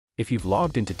If you've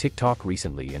logged into TikTok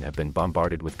recently and have been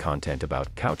bombarded with content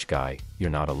about Couch Guy, you're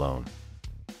not alone.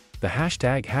 The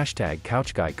hashtag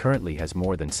CouchGuy currently has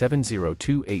more than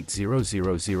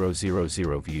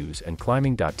 702800000 views and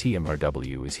climbing.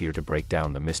 TMRW is here to break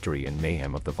down the mystery and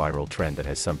mayhem of the viral trend that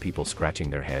has some people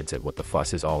scratching their heads at what the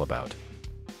fuss is all about.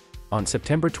 On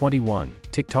September 21,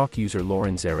 TikTok user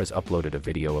Lauren Zares uploaded a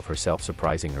video of herself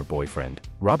surprising her boyfriend,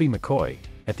 Robbie McCoy,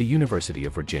 at the University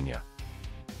of Virginia.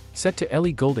 Set to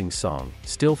Ellie Goulding's song,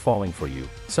 Still Falling For You,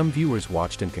 some viewers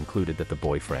watched and concluded that the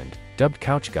boyfriend, dubbed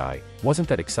Couch Guy, wasn't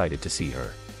that excited to see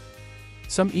her.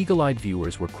 Some eagle-eyed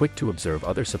viewers were quick to observe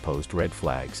other supposed red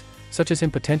flags, such as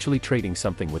him potentially trading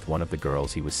something with one of the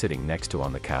girls he was sitting next to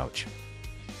on the couch.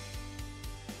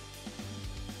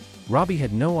 Robbie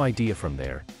had no idea from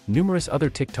there. Numerous other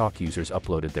TikTok users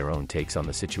uploaded their own takes on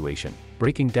the situation,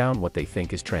 breaking down what they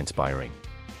think is transpiring.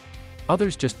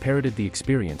 Others just parroted the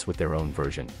experience with their own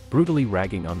version, brutally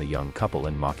ragging on the young couple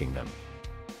and mocking them.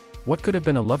 What could have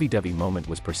been a lovey-dovey moment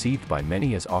was perceived by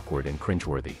many as awkward and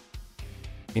cringeworthy.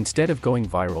 Instead of going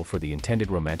viral for the intended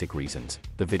romantic reasons,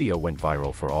 the video went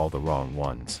viral for all the wrong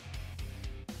ones.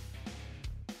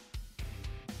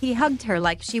 He hugged her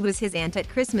like she was his aunt at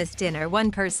Christmas dinner,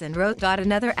 one person wrote.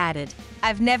 Another added,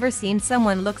 "I've never seen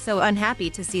someone look so unhappy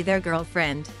to see their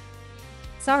girlfriend."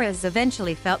 Zares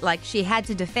eventually felt like she had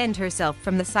to defend herself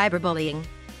from the cyberbullying.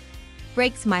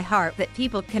 "Breaks my heart that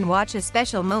people can watch a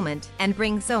special moment and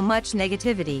bring so much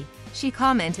negativity," she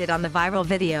commented on the viral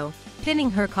video,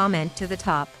 pinning her comment to the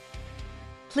top.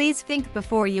 "Please think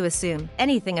before you assume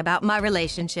anything about my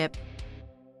relationship."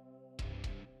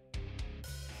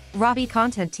 Robbie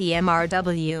Content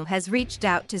TMRW has reached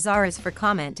out to Zares for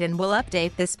comment and will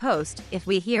update this post if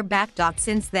we hear back.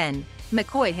 Since then,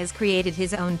 McCoy has created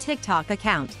his own TikTok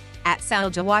account,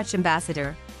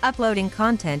 @SouljaWatchAmbassador, uploading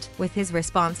content with his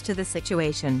response to the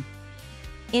situation.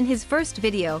 In his first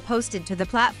video posted to the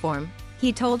platform,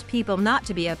 he told people not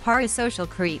to be a parasocial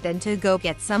creep and to go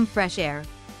get some fresh air.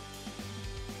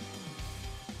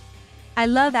 "I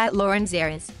love that Lauren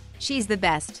Zares. She's the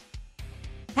best."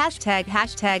 Hashtag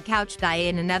CouchGuy.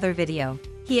 In another video,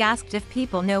 he asked if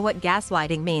people know what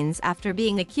gaslighting means after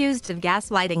being accused of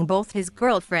gaslighting both his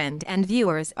girlfriend and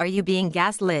viewers. "Are you being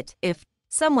gaslit if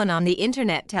someone on the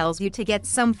internet tells you to get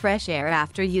some fresh air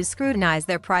after you scrutinize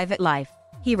their private life?"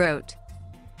 he wrote.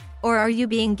 "Or are you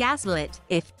being gaslit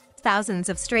if thousands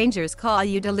of strangers call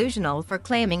you delusional for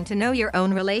claiming to know your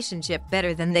own relationship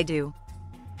better than they do?"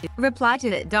 Reply to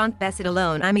it. "Don't bess it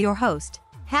alone. I'm your host."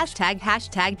 Hashtag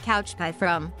CouchGuy.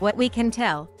 From what we can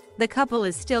tell, the couple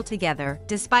is still together,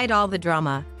 despite all the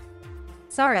drama.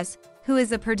 Zares, who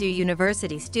is a Purdue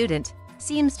University student,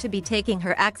 seems to be taking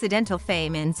her accidental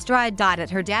fame in stride. At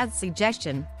her dad's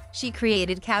suggestion, she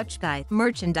created Couch Guy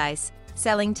merchandise,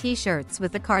 selling t-shirts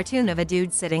with a cartoon of a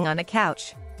dude sitting on a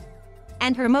couch.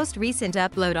 And her most recent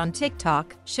upload on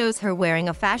TikTok shows her wearing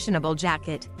a fashionable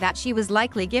jacket that she was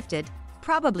likely gifted,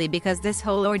 probably because this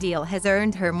whole ordeal has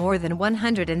earned her more than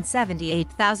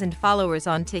 178,000 followers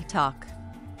on TikTok.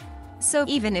 So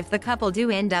even if the couple do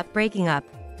end up breaking up,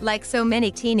 like so many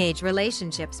teenage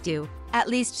relationships do, at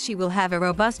least she will have a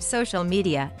robust social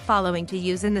media following to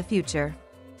use in the future.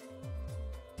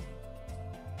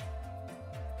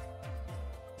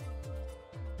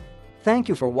 Thank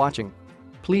you for watching.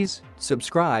 Please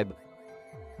subscribe